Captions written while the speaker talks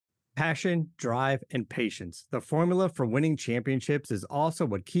Passion, drive, and patience. The formula for winning championships is also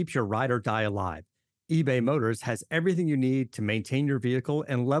what keeps your ride or die alive. eBay Motors has everything you need to maintain your vehicle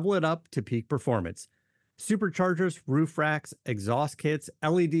and level it up to peak performance. Superchargers, roof racks, exhaust kits,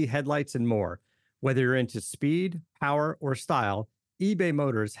 LED headlights, and more. Whether you're into speed, power, or style, eBay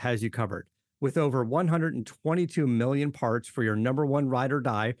Motors has you covered. With over 122 million parts for your number one ride or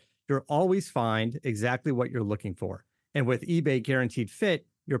die, you'll always find exactly what you're looking for. And with eBay Guaranteed Fit,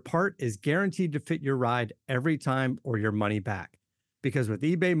 your part is guaranteed to fit your ride every time or your money back. Because with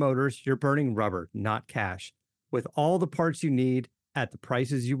eBay Motors, you're burning rubber, not cash. With all the parts you need at the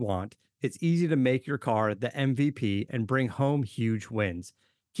prices you want, it's easy to make your car the MVP and bring home huge wins.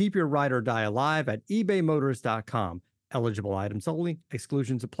 Keep your ride or die alive at ebaymotors.com. Eligible items only.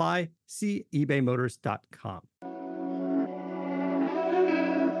 Exclusions apply. See ebaymotors.com.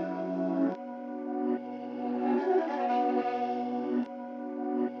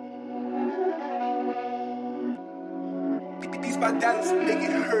 My dad's making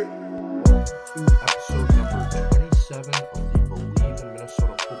it hurt. To episode number 27 of the Believe in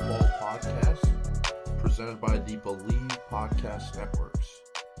Minnesota Football podcast, presented by the Believe Podcast Networks.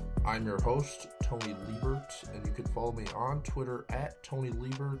 I'm your host, Tony Liebert, and you can follow me on Twitter at Tony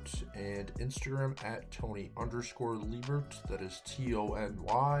Liebert and Instagram at Tony_Liebert. That is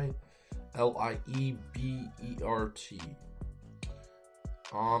TonyLiebert.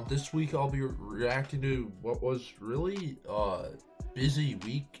 This week I'll be reacting to what was really a busy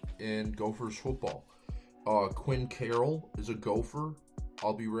week in Gophers football. Quinn Carroll is a Gopher.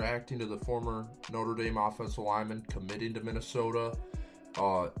 I'll be reacting to the former Notre Dame offensive lineman committing to Minnesota,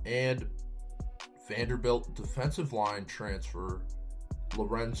 and Vanderbilt defensive line transfer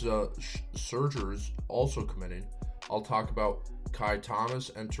Lorenza Surgers also committing. I'll talk about Kai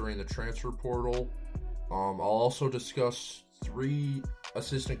Thomas entering the transfer portal. I'll also discuss 3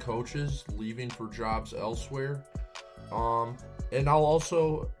 assistant coaches leaving for jobs elsewhere. And I'll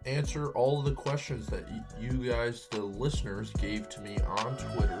also answer all of the questions that you guys, the listeners, gave to me on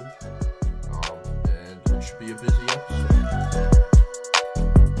Twitter. And it should be a busy episode.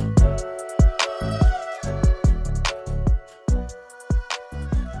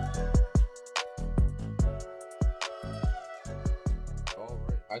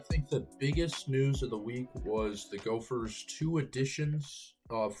 I think the biggest news of the week was the Gophers' 2 additions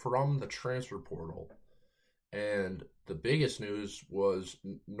from the transfer portal. And the biggest news was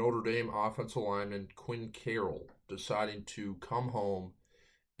Notre Dame offensive lineman Quinn Carroll deciding to come home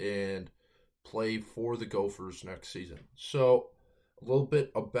and play for the Gophers next season. So, a little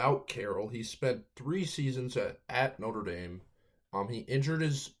bit about Carroll. He spent 3 seasons at Notre Dame. He injured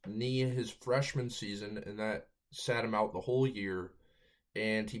his knee his freshman season, and that sat him out the whole year.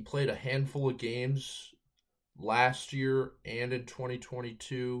 And he played a handful of games last year and in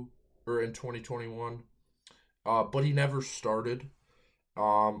 2022 or in 2021, but he never started.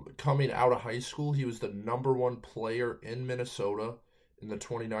 Coming out of high school, he was the number 1 player in Minnesota in the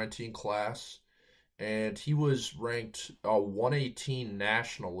 2019 class, and he was ranked 118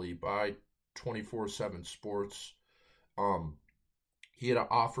 nationally by 24/7 Sports. He had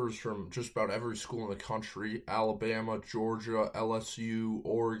offers from just about every school in the country: Alabama, Georgia, LSU,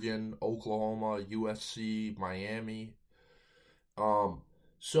 Oregon, Oklahoma, USC, Miami.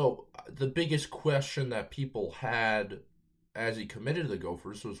 So the biggest question that people had as he committed to the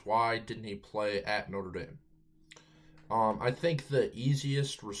Gophers was, why didn't he play at Notre Dame? I think the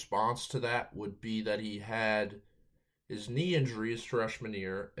easiest response to that would be that he had his knee injury his freshman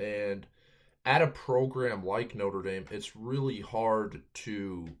year, and at a program like Notre Dame, it's really hard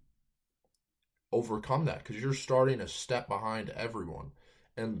to overcome that because you're starting a step behind everyone.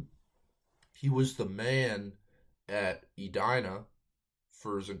 And he was the man at Edina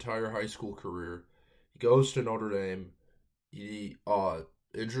for his entire high school career. He goes to Notre Dame. He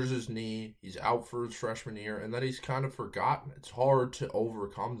injures his knee. He's out for his freshman year, and then he's kind of forgotten. It's hard to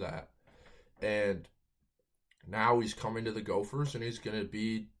overcome that. And now he's coming to the Gophers, and he's going to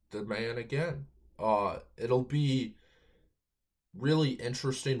be the man again. It'll be really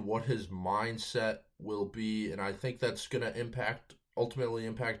interesting what his mindset will be, and I think that's going to ultimately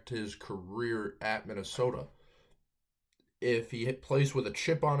impact his career at Minnesota. If he plays with a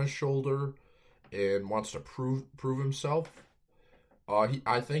chip on his shoulder and wants to prove himself,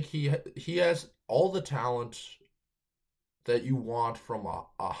 I think he has all the talent that you want from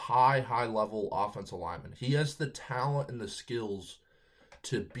a high level offensive lineman. He has the talent and the skills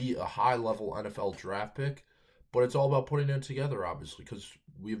to be a high-level NFL draft pick, but it's all about putting it together, obviously, because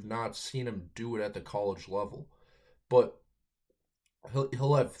we've not seen him do it at the college level. But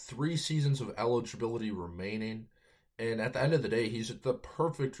he'll have 3 seasons of eligibility remaining, And at the end of the day, he's the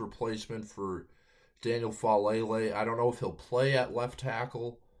perfect replacement for Daniel Falele. I don't know if he'll play at left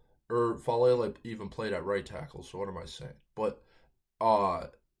tackle, or Falele even played at right tackle, so what am I saying? But I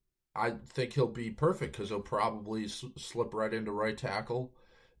think he'll be perfect because he'll probably slip right into right tackle.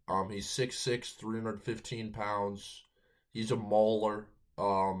 He's 6'6", 315 pounds. He's a mauler.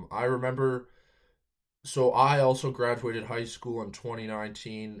 I remember, so I also graduated high school in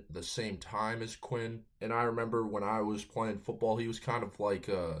 2019, the same time as Quinn. And I remember when I was playing football, he was kind of like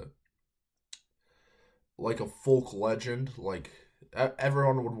a folk legend. Like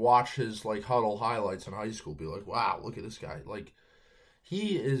everyone would watch his like huddle highlights in high school, be like, "Wow, look at this guy!" Like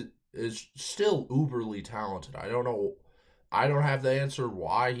he is still uberly talented. I don't know. I don't have the answer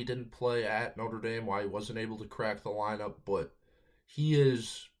why he didn't play at Notre Dame, why he wasn't able to crack the lineup, but he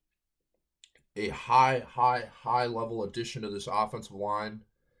is a high level addition to this offensive line.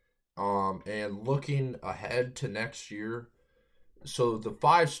 And looking ahead to next year, so the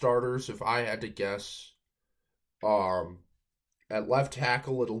 5 starters, if I had to guess, at left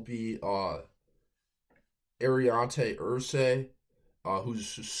tackle it'll be Ariante Irsay, who's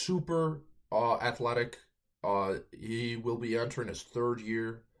super athletic. He will be entering his 3rd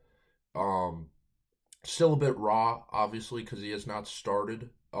year. Still a bit raw, obviously, because he has not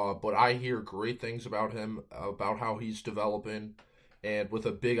started. But I hear great things about him, about how he's developing. And with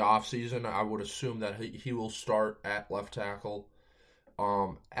a big offseason, I would assume that he will start at left tackle.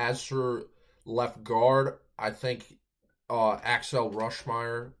 As for left guard, I think Axel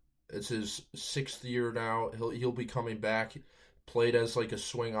Rushmeyer, it's his 6th year now. He'll be coming back. Played as like a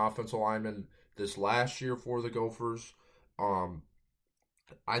swing offensive lineman this last year for the Gophers.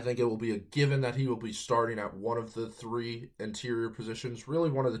 I think it will be a given that he will be starting at one of the 3 interior positions, really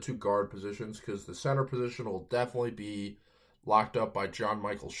one of the 2 guard positions, because the center position will definitely be locked up by John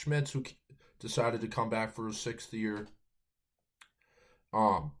Michael Schmitz, who decided to come back for his 6th year.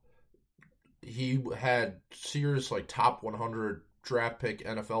 He had serious like top 100 draft pick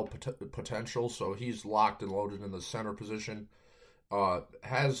NFL potential, so he's locked and loaded in the center position.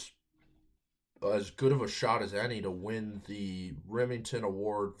 Has as good of a shot as any to win the Remington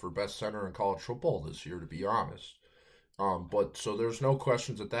Award for Best Center in college football this year, to be honest. But so there's no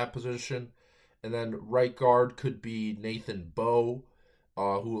questions at that position. And then right guard could be Nathan Bowe,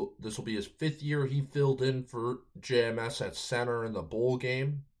 who this will be his 5th year. He filled in for JMS at center in the bowl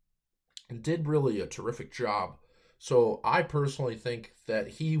game and did really a terrific job. So I personally think that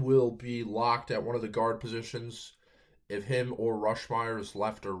he will be locked at one of the guard positions. If him or Rushmeyer is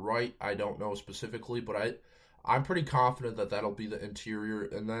left or right, I don't know specifically, but I'm pretty confident that that'll be the interior.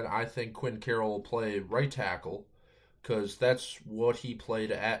 And then I think Quinn Carroll will play right tackle because that's what he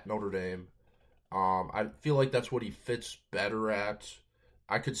played at Notre Dame. I feel like that's what he fits better at.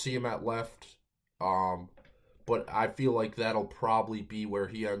 I could see him at left, but I feel like that'll probably be where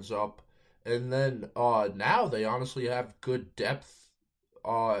he ends up. And then now they honestly have good depth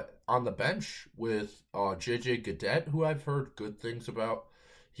on the bench with J.J. Gadet, who I've heard good things about.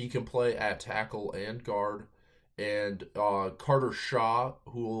 He can play at tackle and guard. And Carter Shaw,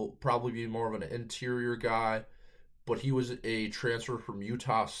 who will probably be more of an interior guy, but he was a transfer from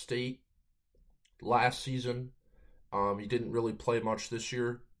Utah State last season. He didn't really play much this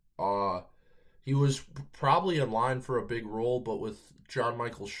year. He was probably in line for a big role, but with John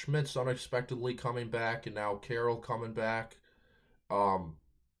Michael Schmitz unexpectedly coming back and now Carroll coming back,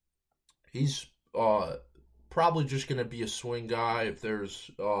 he's probably just going to be a swing guy if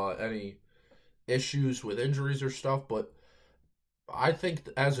there's any issues with injuries or stuff. But I think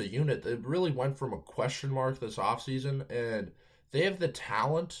as a unit, it really went from a question mark this offseason, and they have the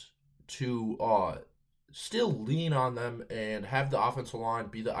talent to still lean on them and have the offensive line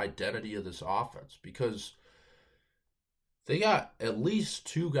be the identity of this offense, because they got at least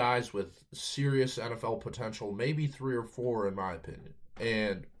 2 guys with serious NFL potential, maybe 3 or 4 in my opinion.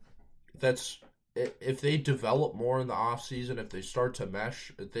 And that's, if they develop more in the offseason, if they start to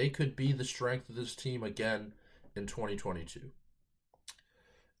mesh, they could be the strength of this team again in 2022.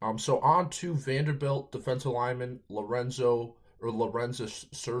 So on to Vanderbilt defensive lineman Lorenzo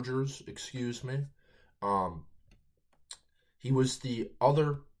Surgers, excuse me. He was the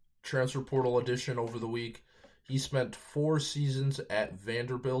other transfer portal addition over the week. He spent 4 seasons at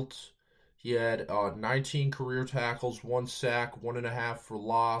Vanderbilt. He had 19 career tackles, 1 sack, 1.5 for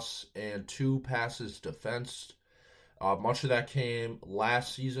loss, and 2 passes defensed. Much of that came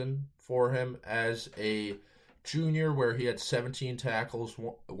last season for him as a junior, where he had 17 tackles,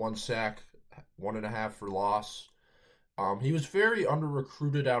 1 sack, 1.5 for loss. He was very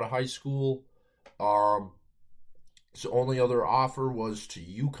under-recruited out of high school. His only other offer was to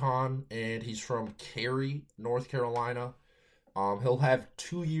UConn, and he's from Cary, North Carolina. He'll have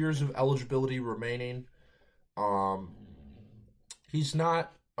 2 years of eligibility remaining. Um, he's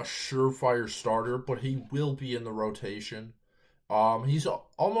not a surefire starter, but he will be in the rotation. He's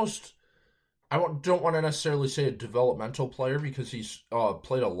almost, don't want to necessarily say a developmental player because he's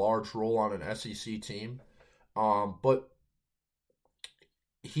played a large role on an SEC team. But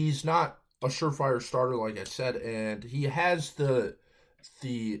he's not a surefire starter, like I said, and he has the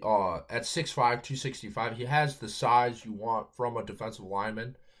at 6'5", 265, he has the size you want from a defensive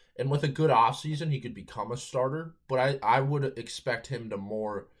lineman. And with a good offseason, he could become a starter. But I would expect him to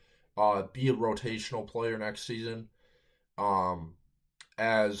more be a rotational player next season.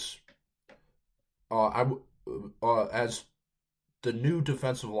 As as the new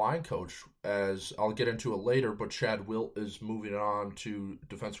defensive line coach, as I'll get into it later, but Chad Wilt is moving on to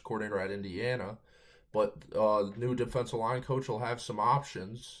defensive coordinator at Indiana. But the new defensive line coach will have some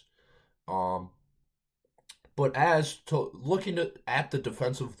options. But as to looking at the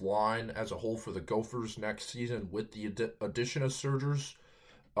defensive line as a whole for the Gophers next season with the addition of Surgers,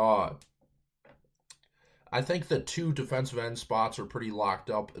 I think the 2 defensive end spots are pretty locked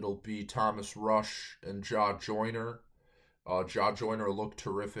up. It'll be Thomas Rush and Jaw Joyner. Jaw Joyner looked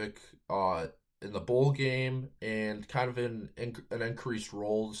terrific in the bowl game and kind of in an increased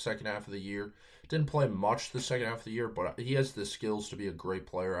role the second half of the year. Didn't play much the second half of the year, but he has the skills to be a great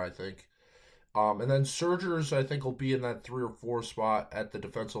player, I think. And then Surgers, I think, will be in that 3 or 4 spot at the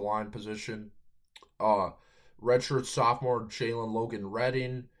defensive line position. Redshirt sophomore Jalen Logan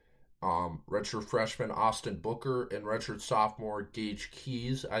Redding, redshirt freshman Austin Booker, and redshirt sophomore Gage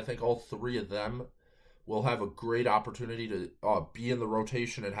Keys. I think all 3 of them will have a great opportunity to be in the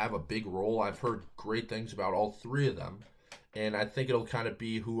rotation and have a big role. I've heard great things about all 3 of them, and I think it'll kind of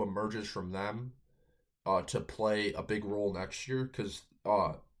be who emerges from them to play a big role next year, because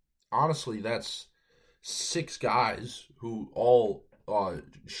honestly, that's 6 guys who all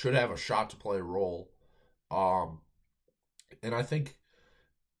should have a shot to play a role. And I think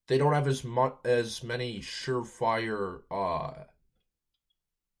they don't have as many surefire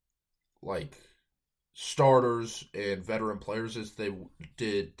like starters and veteran players as they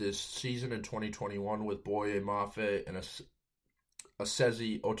did this season in 2021 with Boye Mafe and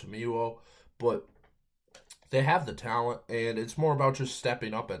Asezi Otomiwo, but they have the talent, and it's more about just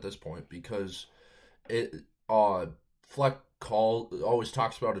stepping up at this point, because Fleck always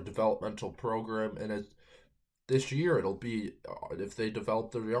talks about a developmental program, and this year it'll be, if they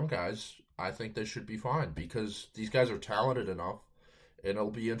develop their young guys, I think they should be fine, because these guys are talented enough, and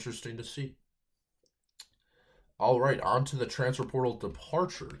it'll be interesting to see. All right, on to the transfer portal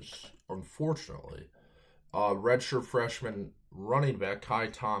departures, unfortunately. Redshirt freshman running back Kai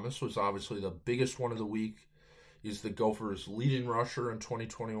Thomas was obviously the biggest one of the week. He's the Gophers' leading rusher in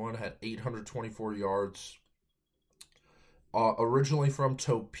 2021, had 824 yards. Originally from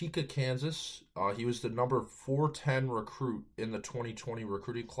Topeka, Kansas, he was the number 410 recruit in the 2020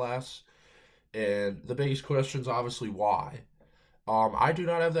 recruiting class. And the biggest question is obviously why. I do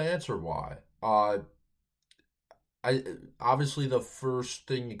not have the answer why. Obviously the first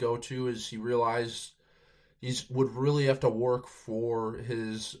thing you go to is he realized he would really have to work for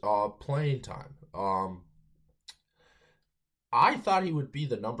his playing time. I thought he would be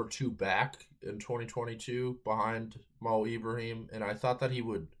the number 2 back in 2022 behind Mo Ibrahim, and I thought that he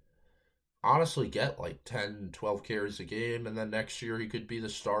would honestly get like 10, 12 carries a game, and then next year he could be the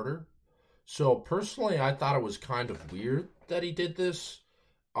starter. So personally, I thought it was kind of weird that he did this.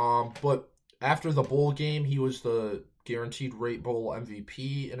 But after the bowl game, he was the guaranteed rate bowl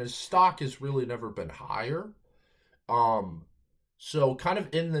MVP, and his stock has really never been higher. So kind of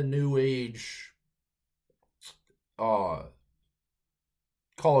in the new age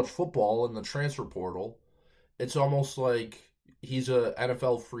college football in the transfer portal, it's almost like he's a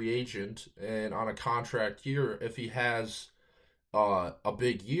NFL free agent, and on a contract year, if he has a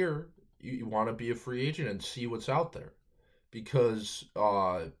big year, you want to be a free agent and see what's out there, because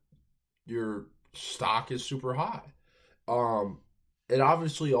your stock is super high. It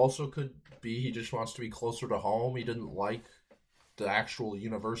obviously also could be he just wants to be closer to home. He didn't like the actual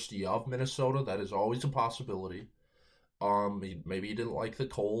University of Minnesota. That is always a possibility. Maybe he didn't like the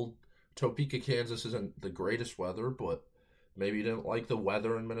cold. Topeka, Kansas isn't the greatest weather, but maybe he didn't like the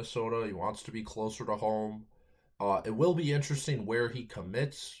weather in Minnesota. He wants to be closer to home. It will be interesting where he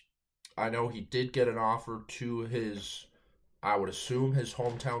commits. I know he did get an offer to his, I would assume, his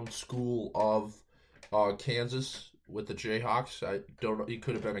hometown school of Kansas with the Jayhawks. I don't know. He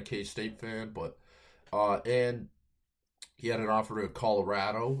could have been a K-State fan, but and he had an offer to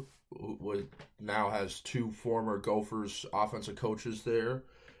Colorado. now has two former Gophers offensive coaches there.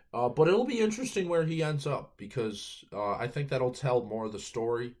 But it'll be interesting where he ends up because I think that'll tell more of the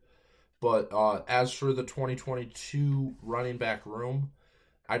story. But as for the 2022 running back room,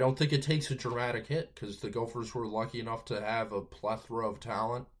 I don't think it takes a dramatic hit because the Gophers were lucky enough to have a plethora of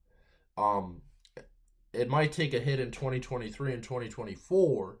talent. Um, it might take a hit in 2023 and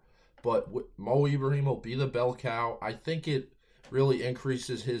 2024, but Mo Ibrahim will be the bell cow. I think it really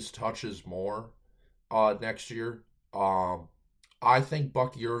increases his touches more next year. I think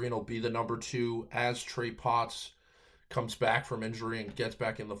Bucky Irving will be the number 2 as Trey Potts comes back from injury and gets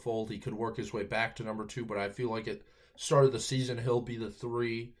back in the fold. He could work his way back to number 2, but I feel like at start of the season he'll be the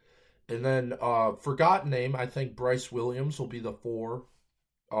 3. And then forgotten name, I think Bryce Williams will be the 4.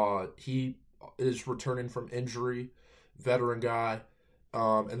 He is returning from injury, veteran guy.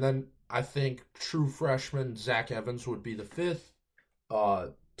 And then I think true freshman Zach Evans would be the 5th.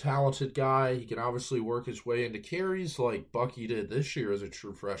 Talented guy. He can obviously work his way into carries like Bucky did this year as a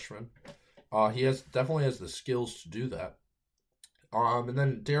true freshman. He definitely has the skills to do that. And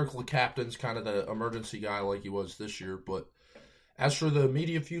then Derek LeCaptain's kind of the emergency guy like he was this year. But as for the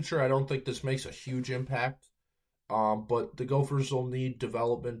immediate future, I don't think this makes a huge impact. But the Gophers will need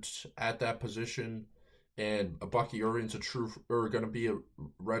development at that position. And Bucky Irving's going to be a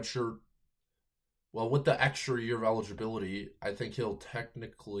redshirt. Well, with the extra year of eligibility, I think he'll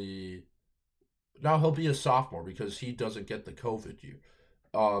technically... Now he'll be a sophomore because he doesn't get the COVID year.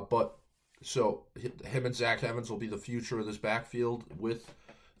 But so him and Zach Evans will be the future of this backfield with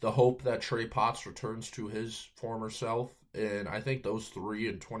the hope that Trey Potts returns to his former self. And I think those 3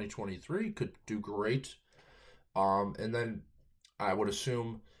 in 2023 could do great. And then I would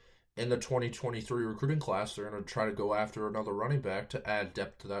assume in the 2023 recruiting class, they're going to try to go after another running back to add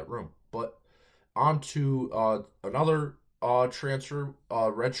depth to that room. But on to another transfer,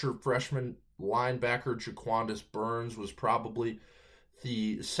 redshirt freshman linebacker Jaquandis Burns was probably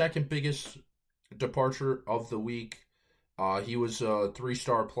the second biggest departure of the week. He was a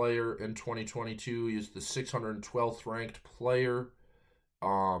 3-star player in 2022. He is the 612th ranked player.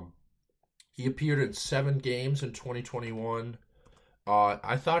 He appeared in 7 games in 2021.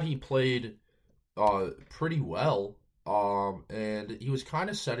 I thought he played pretty well. And he was kind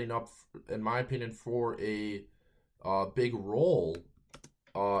of setting up, in my opinion, for a big role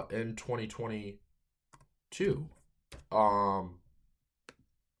in 2022.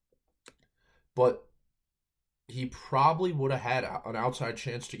 But he probably would have had an outside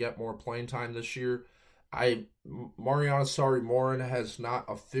chance to get more playing time this year. Mariano Morin has not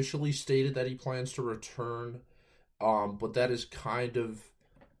officially stated that he plans to return, but that is kind of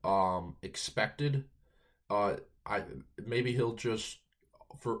expected. Maybe he'll just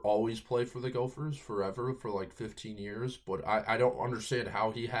always play for the Gophers forever for like 15 years, but I don't understand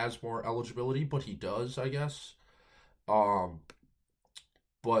how he has more eligibility, but he does, I guess. But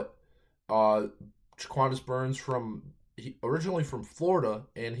Jaquandis Burns originally from Florida,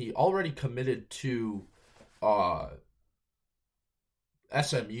 and he already committed to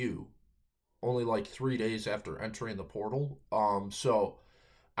SMU only like 3 days after entering the portal. So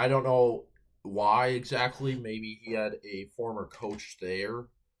I don't know why exactly. Maybe he had a former coach there.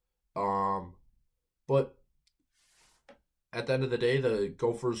 But at the end of the day, the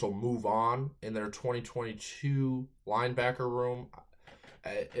Gophers will move on in their 2022 linebacker room.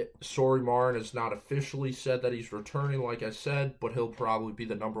 Sorry Marin has not officially said that he's returning, like I said, but he'll probably be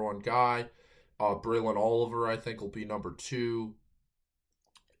the number 1 guy. Braylon Oliver, I think, will be number 2.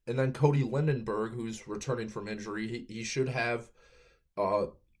 And then Cody Lindenberg, who's returning from injury, he should have a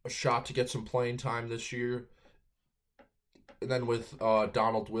shot to get some playing time this year. And then with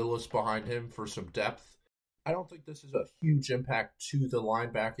Donald Willis behind him for some depth. I don't think this is a huge impact to the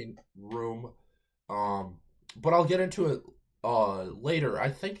linebacking room. But I'll get into it later. I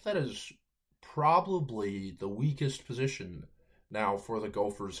think that is probably the weakest position now for the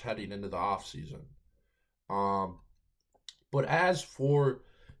Gophers heading into the offseason. But as for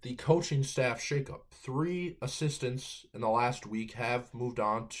the coaching staff shakeup, 3 assistants in the last week have moved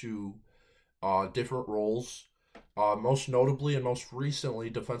on to different roles. Most notably and most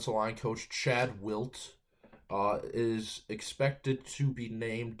recently, defensive line coach Chad Wilt is expected to be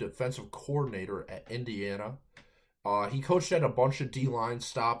named defensive coordinator at Indiana. He coached at a bunch of D-line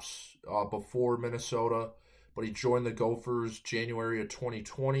stops before Minnesota, but he joined the Gophers January of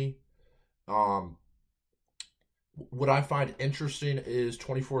 2020. What I find interesting is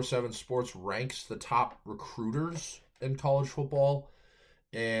 24/7 Sports ranks the top recruiters in college football.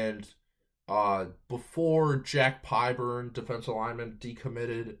 And before Jack Pyburn, defensive lineman,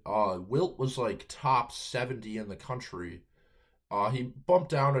 decommitted, Wilt was like top 70 in the country He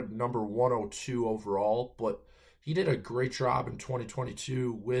bumped down to number 102 overall, but he did a great job in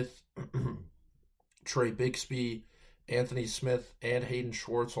 2022 with Trey Bixby, Anthony Smith, and Hayden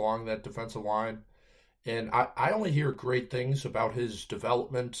Schwartz along that defensive line. And I only hear great things about his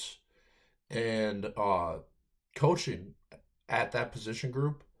development and coaching at that position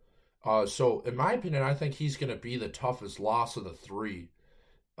group. So, in my opinion, I think he's going to be the toughest loss of the three.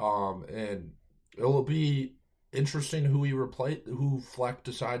 And it will be interesting who Fleck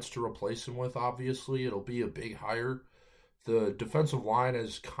decides to replace him with. Obviously, it'll be a big hire. The defensive line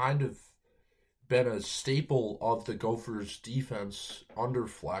has kind of been a staple of the Gophers' defense under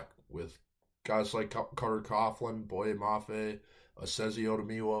Fleck, with guys like Carter Coughlin, Boye Mafe, Asezi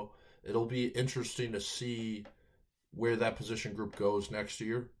Otomiwo. It'll be interesting to see where that position group goes next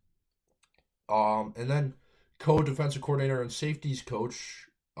year. And then co-defensive coordinator and safeties coach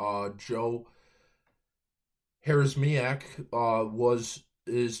Joe Harrismiak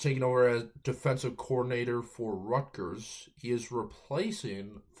is taking over as defensive coordinator for Rutgers. He is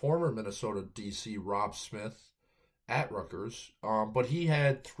replacing former Minnesota DC Rob Smith at Rutgers. But he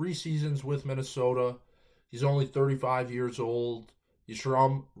had 3 seasons with Minnesota. He's only 35 years old. He's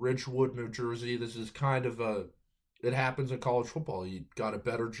from Ridgewood, New Jersey. This is kind of it happens in college football. He got a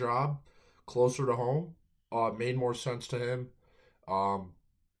better job closer to home. Made more sense to him.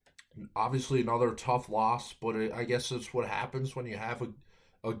 Obviously another tough loss, but I guess that's what happens when you have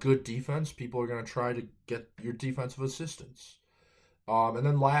a good defense. People are going to try to get your defensive assistants. And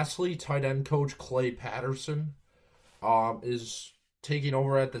then lastly, tight end coach Clay Patterson is taking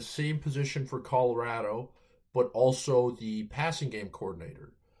over at the same position for Colorado, but also the passing game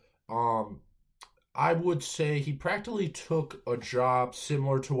coordinator. I would say he practically took a job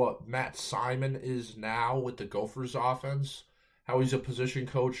similar to what Matt Simon is now with the Gophers offense, how he's a position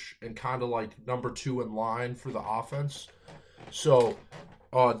coach and kind of like number 2 in line for the offense. So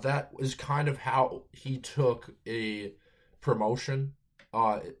that is kind of how he took a promotion.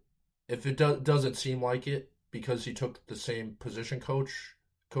 If it doesn't seem like it, because he took the same position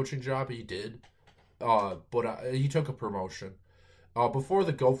coaching job, he did. But he took a promotion. Before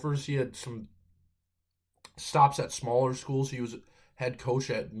the Gophers, he had some stops at smaller schools. He was head coach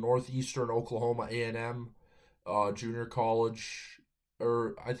at Northeastern Oklahoma A&M junior college,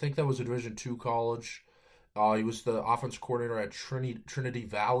 or I think that was a Division II college. He was the offense coordinator at Trinity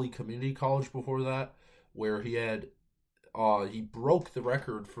Valley Community College before that, where he had he broke the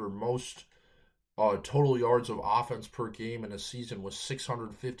record for most total yards of offense per game in a season, was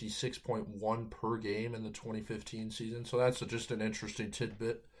 656.1 per game in the 2015 season. So that's just an interesting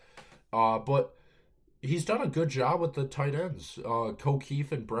tidbit. But he's done a good job with the tight ends.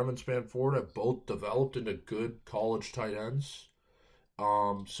 Keefe and Bremen Spanford have both developed into good college tight ends.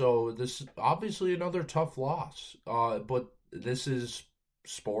 So this is obviously another tough loss. But this is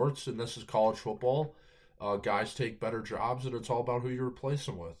sports and this is college football. Guys take better jobs, and it's all about who you replace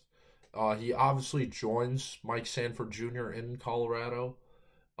them with. He obviously joins Mike Sanford Jr. in Colorado.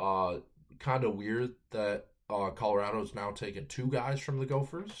 Kind of weird that Colorado is now taking 2 guys from the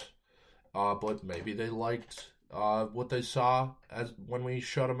Gophers. But maybe they liked what they saw as when we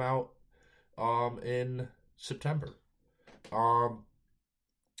shut them out in September. A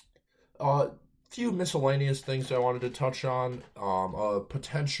few miscellaneous things I wanted to touch on. A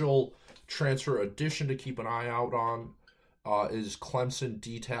potential transfer addition to keep an eye out on is Clemson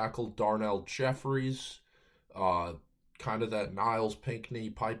D tackle Darnell Jeffries. Kind of that Niles Pinckney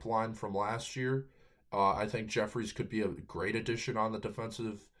pipeline from last year. I think Jeffries could be a great addition on the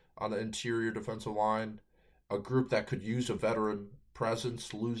interior defensive line, a group that could use a veteran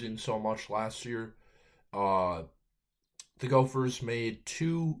presence, losing so much last year. The Gophers made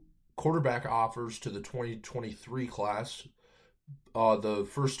 2 quarterback offers to the 2023 class. The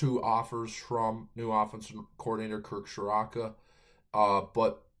first 2 offers from new offensive coordinator Kirk Ciarrocca,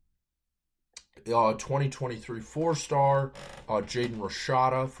 but 2023 4-star Jaden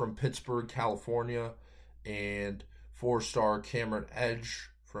Rashada from Pittsburgh, California, and 4-star Cameron Edge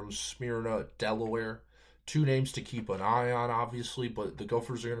from Smyrna, Delaware. 2 names to keep an eye on, obviously, but the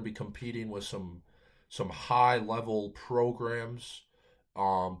Gophers are going to be competing with some high-level programs.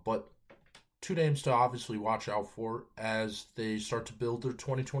 But 2 names to obviously watch out for as they start to build their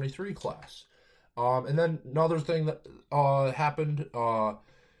 2023 class. And then another thing that happened,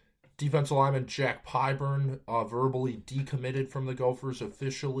 defensive lineman Jack Pyburn verbally decommitted from the Gophers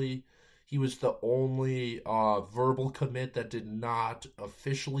officially. He was the only verbal commit that did not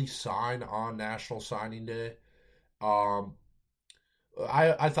officially sign on National Signing Day. I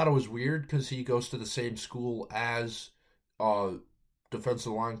thought it was weird because he goes to the same school as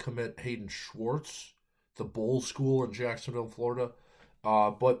defensive line commit Hayden Schwartz. the Bull School in Jacksonville, Florida.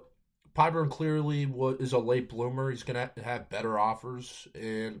 But Pyburn clearly is a late bloomer. He's going to have better offers.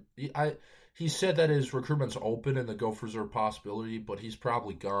 And he said that his recruitment's open and the Gophers are a possibility, but he's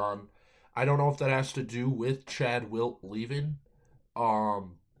probably gone. I don't know if that has to do with Chad Wilt leaving.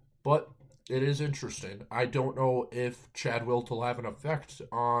 But it is interesting. I don't know if Chad Wilt will have an effect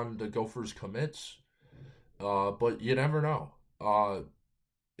on the Gophers' commits, but you never know.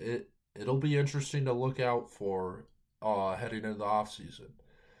 It'll be interesting to look out for heading into the offseason.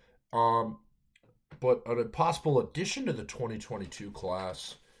 But a possible addition to the 2022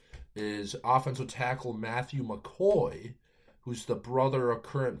 class is offensive tackle Matthew McCoy, who's the brother of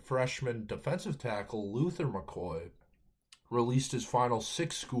current freshman defensive tackle Luther McCoy. Released his final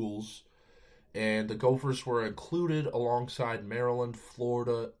 6 schools, and the Gophers were included alongside Maryland,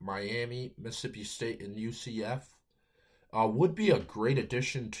 Florida, Miami, Mississippi State, and UCF. Would be a great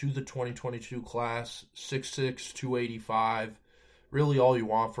addition to the 2022 class. 6'6", 285. Really all you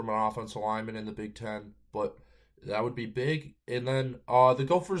want from an offensive lineman in the Big Ten, but that would be big. And then the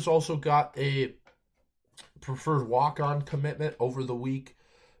Gophers also got a preferred walk-on commitment over the week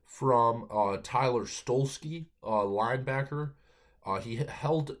from Tyler Stolsky, linebacker. He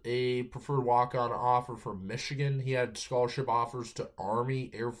held a preferred walk-on offer from Michigan. He had scholarship offers to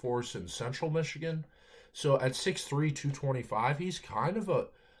Army, Air Force, and Central Michigan. So at 6'3", 225, he's kind of a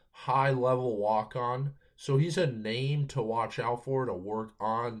high-level walk-on. So he's a name to watch out for to work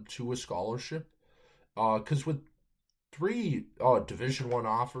on to a scholarship. Because with 3 Division I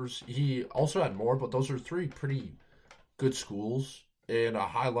offers, he also had more, but those are 3 pretty good schools and a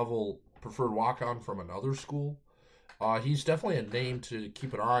high-level preferred walk-on from another school. He's definitely a name to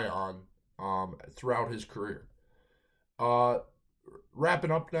keep an eye on throughout his career.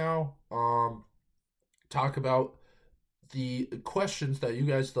 Wrapping up now, talk about the questions that you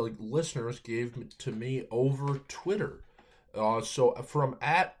guys, the listeners, gave to me over Twitter. So from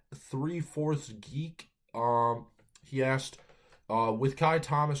 @3/4Geek, he asked, with Kai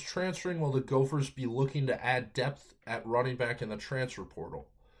Thomas transferring, will the Gophers be looking to add depth at running back in the transfer portal?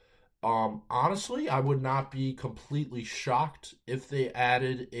 Honestly, I would not be completely shocked if they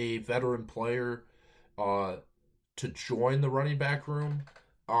added a veteran player to join the running back room.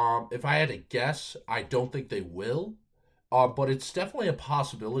 If I had to guess, I don't think they will. But it's definitely a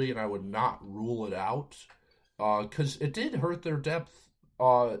possibility, and I would not rule it out. Because it did hurt their depth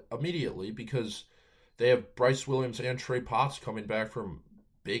immediately, because they have Bryce Williams and Trey Potts coming back from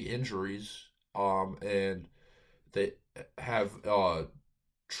big injuries. And they have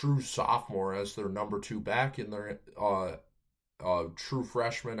true sophomore as their number 2 back, and their true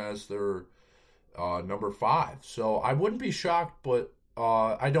freshman as their number 5. So I wouldn't be shocked, but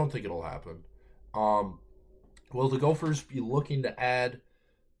I don't think it'll happen. Will the Gophers be looking to add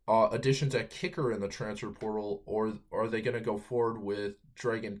additions at kicker in the transfer portal, or are they going to go forward with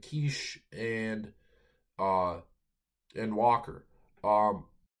Dragan Quiche and Walker,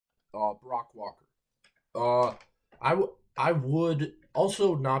 Brock Walker? I would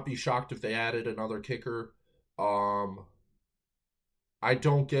also not be shocked if they added another kicker. I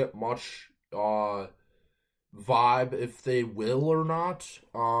don't get much vibe if they will or not.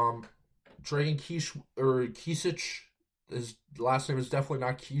 Dragan Quiche, or Kisich, his last name is definitely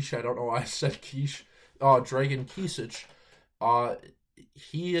not Quiche. I don't know why I said Quiche. Dragan Kisich.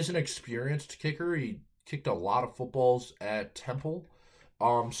 He is an experienced kicker. He kicked a lot of footballs at Temple.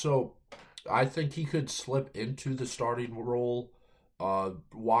 So I think he could slip into the starting role.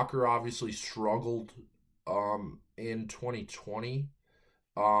 Walker obviously struggled in 2020.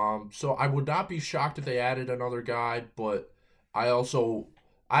 So I would not be shocked if they added another guy, but I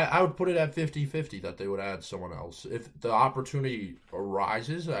would put it at 50-50 that they would add someone else. If the opportunity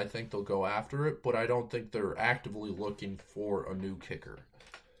arises, I think they'll go after it, but I don't think they're actively looking for a new kicker.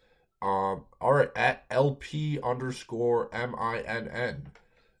 All right, at LP_MINN.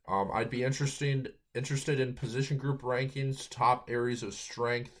 I'd be interested in position group rankings, top areas of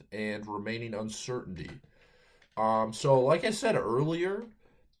strength, and remaining uncertainty. So like I said earlier,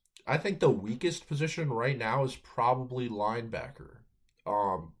 I think the weakest position right now is probably linebacker.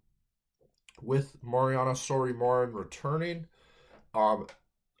 With Mariana Sori-Marin returning,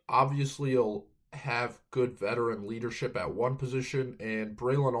 obviously he'll have good veteran leadership at one position, and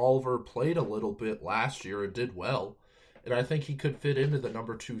Braylon Oliver played a little bit last year and did well, and I think he could fit into the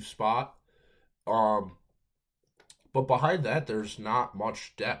number 2 spot. But behind that, there's not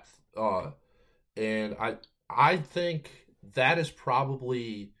much depth, and I think that is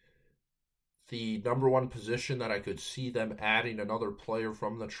probably the number 1 position that I could see them adding another player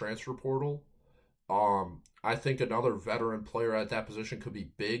from the transfer portal. I think another veteran player at that position could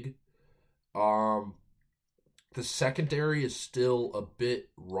be big. The secondary is still a bit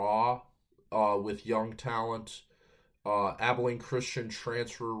raw with young talent. Abilene Christian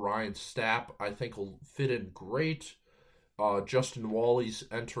transfer Ryan Stapp, I think, will fit in great. Justin Wally's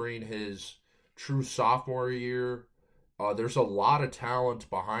entering his true sophomore year. There's a lot of talent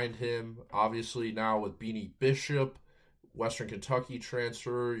behind him. Obviously, now with Beanie Bishop, Western Kentucky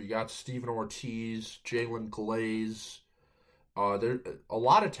transfer, you got Stephen Ortiz, Jalen Glaze. There's a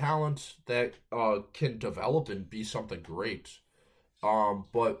lot of talent that can develop and be something great.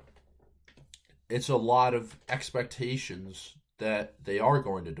 But it's a lot of expectations that they are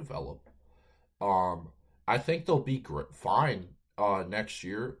going to develop. I think they'll be fine next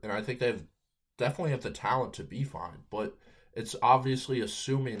year, and I think they definitely have the talent to be fine. But it's obviously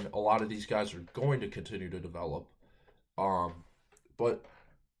assuming a lot of these guys are going to continue to develop. But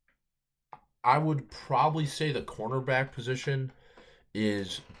I would probably say the cornerback position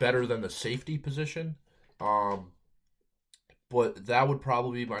is better than the safety position. But that would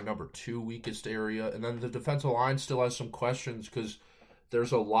probably be my number 2 weakest area. And then the defensive line still has some questions because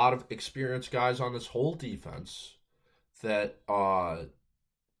there's a lot of experienced guys on this whole defense that are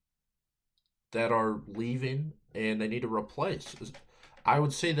leaving and they need to replace. I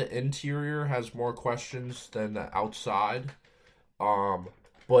would say the interior has more questions than the outside.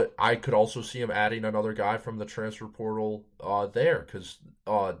 But I could also see him adding another guy from the transfer portal there because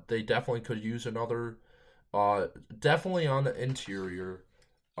they definitely could use another. Definitely on the interior,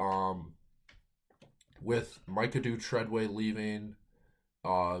 with Micah Treadway leaving,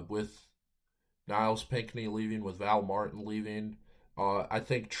 with Niles Pinckney leaving, with Val Martin leaving. I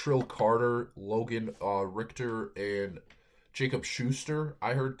think Trill Carter, Logan Richter, and Jacob Schuster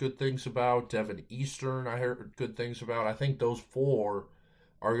I heard good things about. Devin Eastern I heard good things about. I think those 4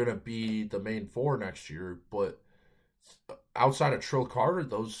 are going to be the main 4 next year, but outside of Trill Carter,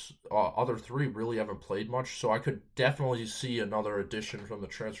 those other 3 really haven't played much, so I could definitely see another addition from the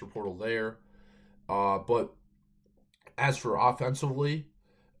transfer portal there. But as for offensively,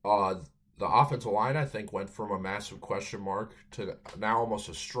 the offensive line, I think, went from a massive question mark to now almost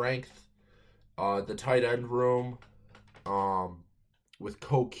a strength. The tight end room, with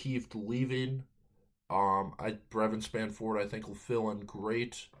Keith leaving, Brevin Spanford, I think, will fill in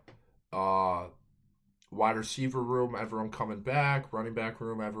great. Wide receiver room, everyone coming back. Running back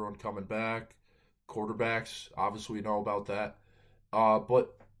room, everyone coming back. Quarterbacks, obviously we know about that.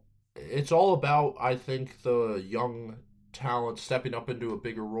 But it's all about, I think, the young talent stepping up into a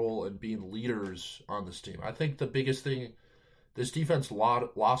bigger role and being leaders on this team. I think the biggest thing, this defense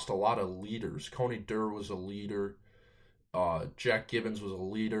lost a lot of leaders. Coney Durr was a leader. Jack Gibbons was a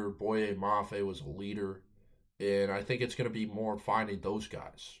leader. Boye Mafe was a leader. And I think it's going to be more finding those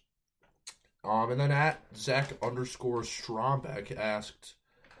guys. And then at Zach_Strombeck asked,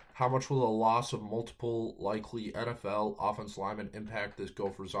 how much will the loss of multiple likely NFL offensive linemen impact this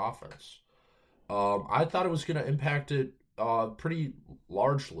Gophers offense? I thought it was going to impact it pretty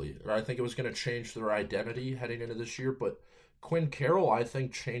largely. I think it was going to change their identity heading into this year, but Quinn Carroll, I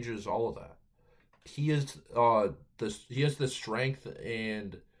think, changes all of that. He has the strength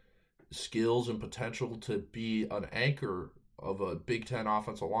and skills and potential to be an anchor of a Big Ten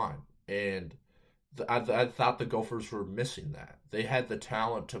offensive line. And I thought the Gophers were missing that. They had the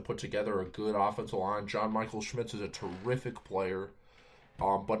talent to put together a good offensive line. John Michael Schmitz is a terrific player.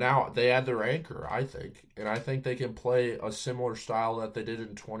 But now they had their anchor, I think. And I think they can play a similar style that they did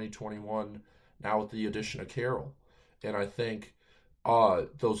in 2021 now with the addition of Carroll. And I think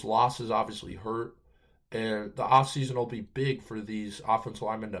those losses obviously hurt. And the offseason will be big for these offensive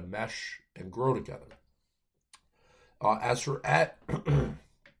linemen to mesh and grow together. As for at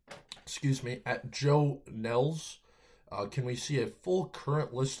Joe Nels, can we see a full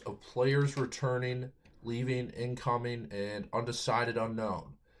current list of players returning, leaving, incoming, and undecided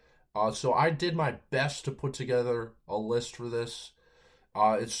unknown? So I did my best to put together a list for this.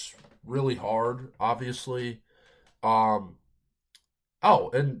 It's really hard, obviously. And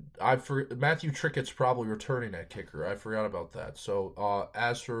Matthew Trickett's probably returning at kicker. I forgot about that. So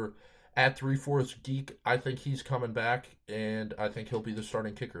as for at 3/4 Geek, I think he's coming back, and I think he'll be the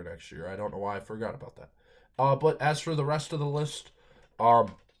starting kicker next year. I don't know why I forgot about that. But as for the rest of the list,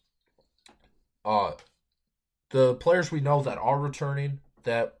 the players we know that are returning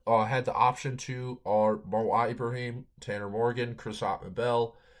that had the option to are Mo Ibrahim, Tanner Morgan, Chris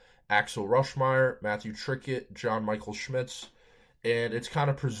Ottman-Bell, Axel Rushmeyer, Matthew Trickett, John Michael Schmitz, and it's kind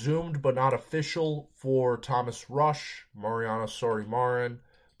of presumed but not official for Thomas Rush, Mariana Sori-Marin,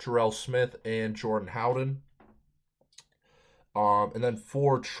 Terrell Smith, and Jordan Howden. And then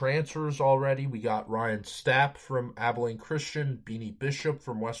 4 transfers already. We got Ryan Stapp from Abilene Christian, Beanie Bishop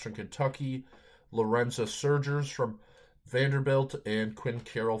from Western Kentucky, Lorenza Surgers from Vanderbilt, and Quinn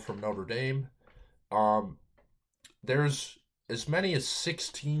Carroll from Notre Dame. There's as many as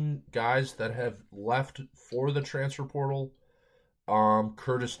 16 guys that have left for the transfer portal.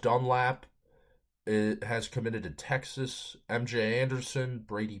 Curtis Dunlap has committed to Texas. MJ Anderson,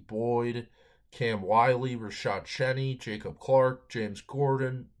 Brady Boyd, Cam Wiley, Rashad Cheney, Jacob Clark, James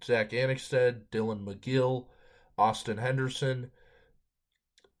Gordon, Zach Annexstad, Dylan McGill, Austin Henderson,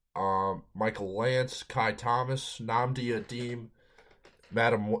 Michael Lance, Kai Thomas, Namdi Adim,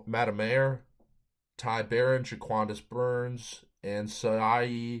 Madamair, Ty Barron, Jaquandis Burns, and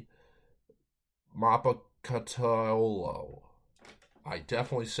Sai Mapakataolo. I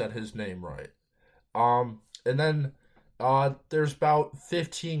definitely said his name right. And then there's about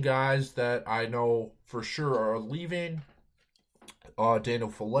 15 guys that I know for sure are leaving. Daniel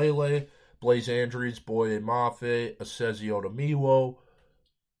Falele, Blaze Andrews, Boye Mafe, Asezi Otamiwo,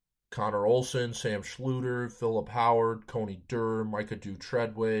 Connor Olson, Sam Schluter, Philip Howard, Coney Durr, Micah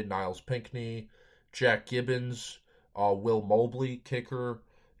Treadway, Niles Pinkney, Jack Gibbons, Will Mobley, kicker,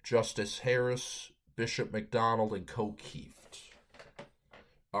 Justice Harris, Bishop McDonald, and Co Keefe.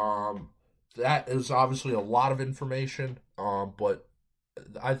 That is obviously a lot of information, but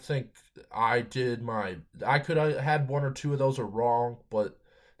I think I could have had one or two of those are wrong, but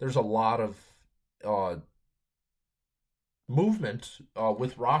there's a lot of movement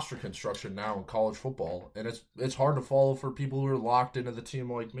with roster construction now in college football, and it's hard to follow for people who are locked into the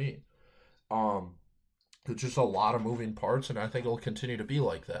team like me. There's just a lot of moving parts, and I think it'll continue to be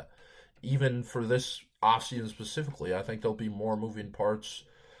like that. Even for this offseason specifically, I think there'll be more moving parts.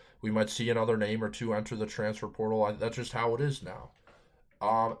 We might see another name or two enter the transfer portal. That's just how it is now.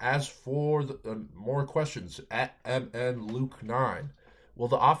 As for the more questions, at MN Luke 9, will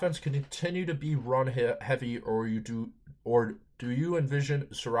the offense continue to be run heavy, or do you envision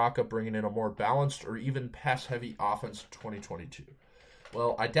Soraka bringing in a more balanced or even pass heavy offense in 2022?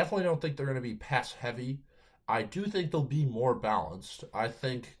 Well, I definitely don't think they're going to be pass heavy. I do think they'll be more balanced. I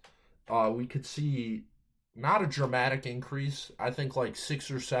think we could see not a dramatic increase. I think like 6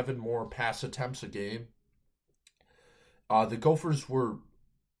 or 7 more pass attempts a game. The Gophers were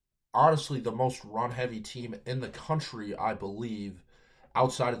honestly the most run-heavy team in the country, I believe,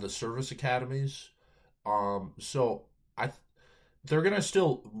 outside of the service academies. So they're going to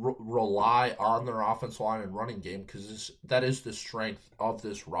still rely on their offensive line and running game because that is the strength of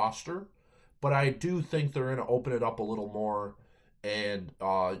this roster. But I do think they're going to open it up a little more and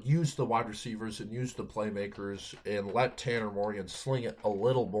use the wide receivers and use the playmakers and let Tanner Morgan sling it a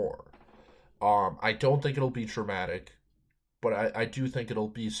little more. I don't think it'll be dramatic, but I do think it'll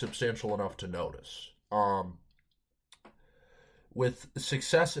be substantial enough to notice. With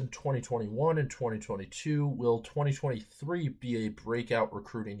success in 2021 and 2022, will 2023 be a breakout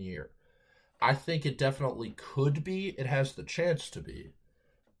recruiting year? I think it definitely could be. It has the chance to be.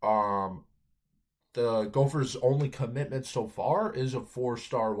 The Gophers' only commitment so far is a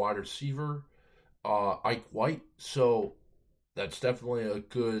 4-star wide receiver, Ike White. So that's definitely a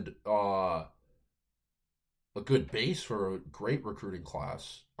good base for a great recruiting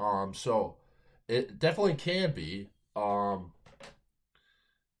class. So it definitely can be.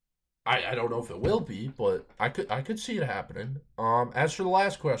 I don't know if it will be, but I could see it happening. As for the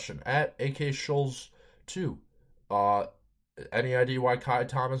last question, at AK Schulz 2, any idea why Kai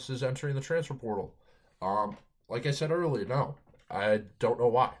Thomas is entering the transfer portal? Like I said earlier, no. I don't know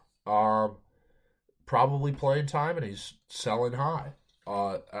why. Probably playing time, and he's selling high.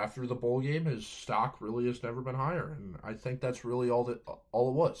 After the bowl game, his stock really has never been higher, and I think that's really all it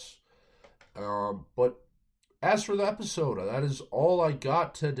was. But as for the episode, that is all I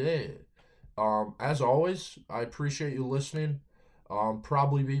got today. As always, I appreciate you listening.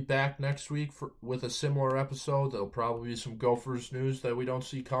 Probably be back next week with a similar episode. There'll probably be some Gophers news that we don't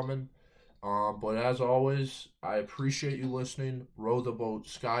see coming. But as always, I appreciate you listening. Row the boat,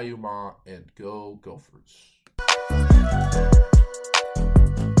 Sky Uma, and go Gophers.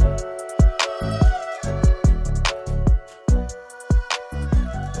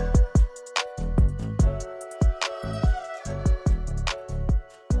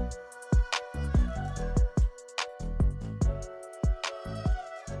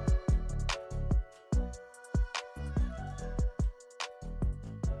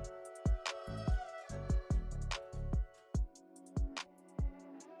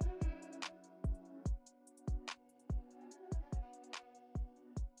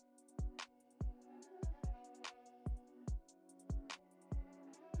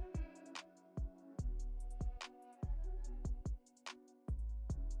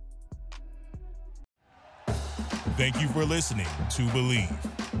 Thank you for listening to Believe.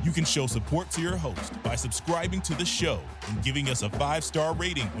 You can show support to your host by subscribing to the show and giving us a 5-star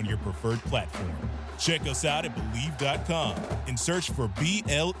rating on your preferred platform. Check us out at Believe.com and search for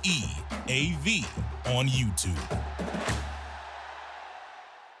BLEAV on YouTube.